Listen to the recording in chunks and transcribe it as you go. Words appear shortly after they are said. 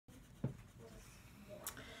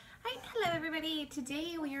everybody.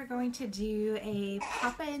 Today we are going to do a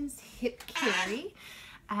Poppins Hip Carry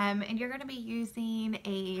and you're going to be using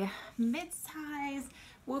a mid-size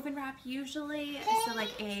woven wrap usually, so like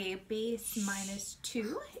a base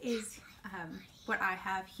 -2 is what I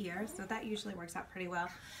have here, so that usually works out pretty well.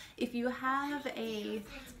 If you have a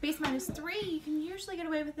base -3, you can usually get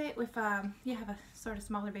away with it if you have a sort of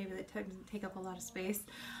smaller baby that doesn't take up a lot of space,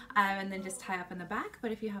 and then just tie up in the back.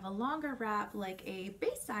 But if you have a longer wrap, like a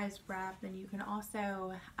base size wrap, then you can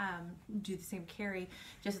also do the same carry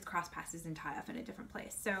just with cross passes and tie up in a different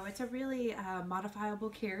place. So it's a really modifiable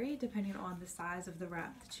carry depending on the size of the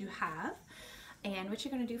wrap that you have. And what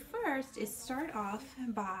you're going to do first is start off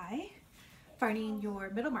by finding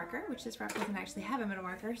your middle marker, which this wrap doesn't actually have a middle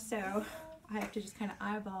marker, so I have to just kind of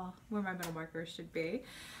eyeball where my middle marker should be,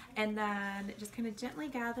 and then just kind of gently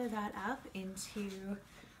gather that up into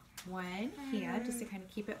one here just to kind of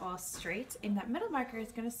keep it all straight. And that middle marker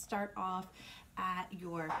is going to start off at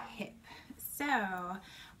your hip. So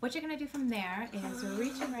what you're going to do from there is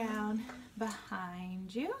reach around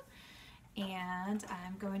behind you, and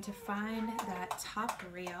I'm going to find that top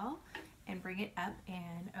rail and bring it up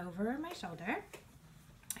and over my shoulder.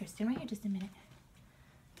 Here, stand right here just a minute.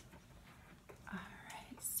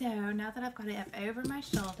 Alright, so now that I've got it up over my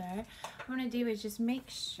shoulder, what I'm going to do is just make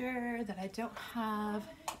sure that I don't have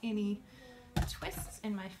any twists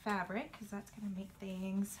in my fabric, because that's going to make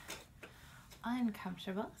things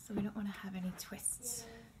uncomfortable, so we don't want to have any twists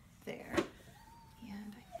there.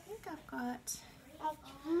 And I think I've got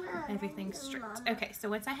everything straight. Okay, so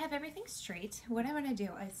once I have everything straight, what I'm going to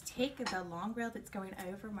do is take the long rail that's going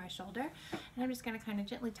over my shoulder, and I'm just going to kind of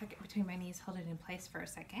gently tuck it between my knees, hold it in place for a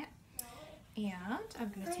second. And I'm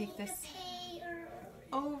going to take this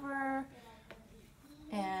over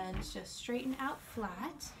and just straighten out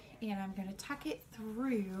flat, and I'm going to tuck it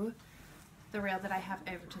through the rail that I have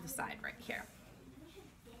over to the side right here.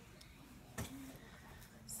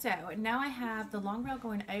 So now I have the long rail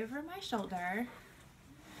going over my shoulder,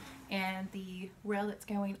 and the rail that's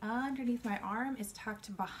going underneath my arm is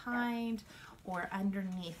tucked behind or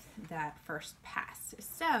underneath that first pass.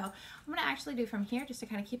 So I'm going to actually do from here, just to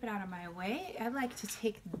kind of keep it out of my way, I like to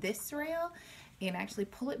take this rail and actually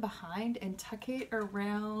pull it behind and tuck it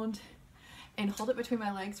around and hold it between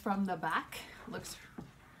my legs from the back. Looks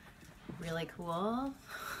really cool.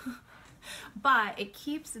 But it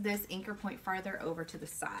keeps this anchor point farther over to the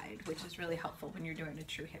side, which is really helpful when you're doing a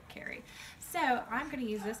true hip carry. So I'm going to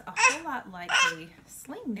use this a whole lot like a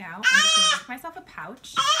sling now. I'm just going to make myself a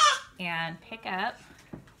pouch and pick up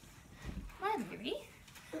my baby.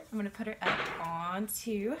 I'm going to put her up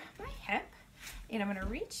onto my hip, and I'm going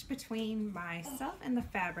to reach between myself and the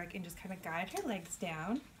fabric and just kind of guide her legs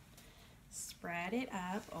down, spread it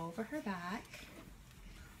up over her back.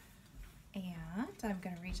 And I'm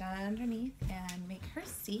going to reach underneath and make her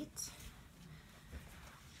seat.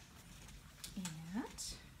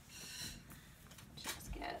 And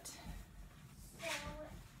just get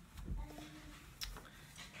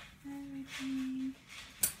everything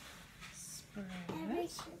spread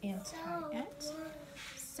and tie it.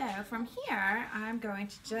 So from here, I'm going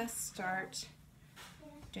to just start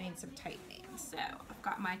doing some tightening. So I've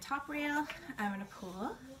got my top rail, I'm going to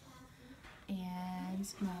pull, and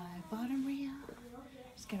my bottom rail,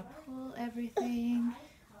 just gonna pull everything,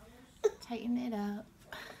 tighten it up.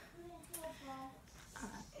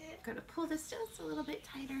 Gonna pull this just a little bit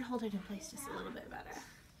tighter, hold it in place just a little bit better.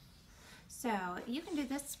 So you can do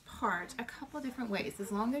this part a couple different ways,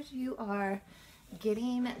 as long as you are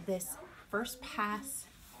getting this first pass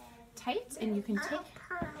tight, and you can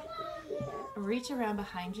reach around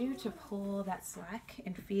behind you to pull that slack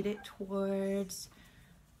and feed it towards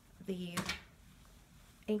the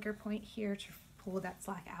anchor point here to pull that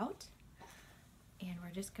slack out. And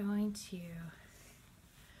we're just going to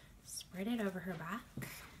spread it over her back.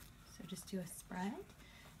 So just do a spread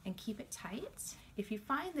and keep it tight. If you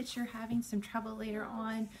find that you're having some trouble later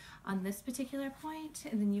on this particular point,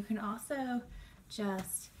 and then you can also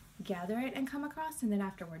just gather it and come across, and then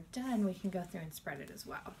after we're done we can go through and spread it as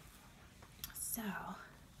well. So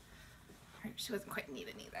she wasn't quite neat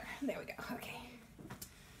either. There we go. Okay.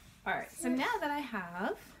 Alright, so now that I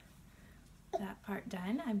have that part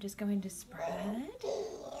done, I'm just going to spread.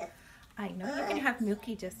 I know you can have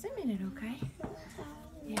Milky just a minute, okay?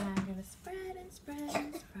 And I'm going to spread and spread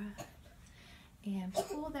and spread. And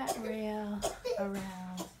pull that rail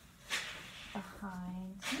around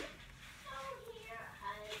behind me.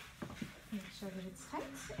 Make sure that it's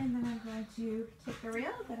tight. And then I'm going to take the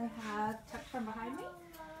rail that I have tucked from behind me,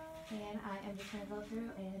 and I am just going to go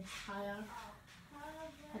through and tie off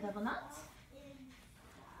a double knot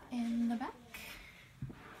in the back.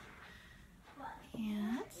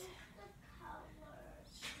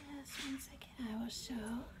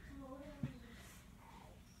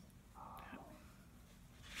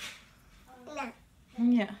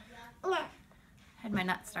 Had my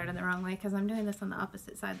nut started the wrong way because I'm doing this on the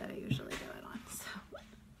opposite side that I usually do it on. So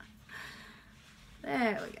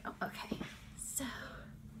there we go. Okay, so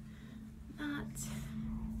knot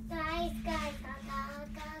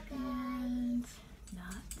and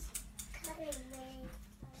knot.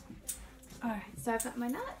 All right, so I've got my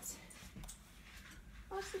knot.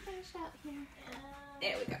 What's the finish out here?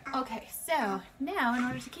 There we go. Okay, so now in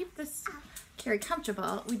order to keep this carry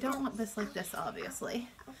comfortable, we don't want this like this, obviously.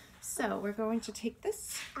 So we're going to take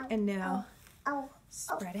this and now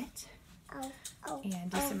spread it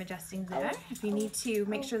and do some adjusting there. If you need to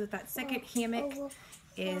make sure that that second hammock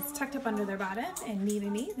is tucked up under their bottom and knee to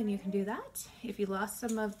knee, then you can do that. If you lost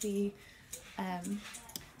some of the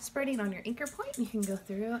spreading on your anchor point, you can go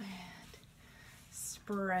through and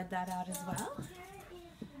spread that out as well.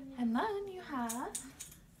 And then you have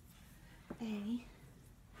a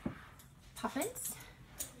Poppins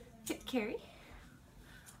Hip Carry,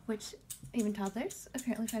 which even toddlers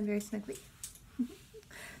apparently find very snuggly.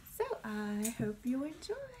 So I hope you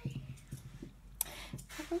enjoy.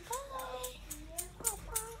 Have fun.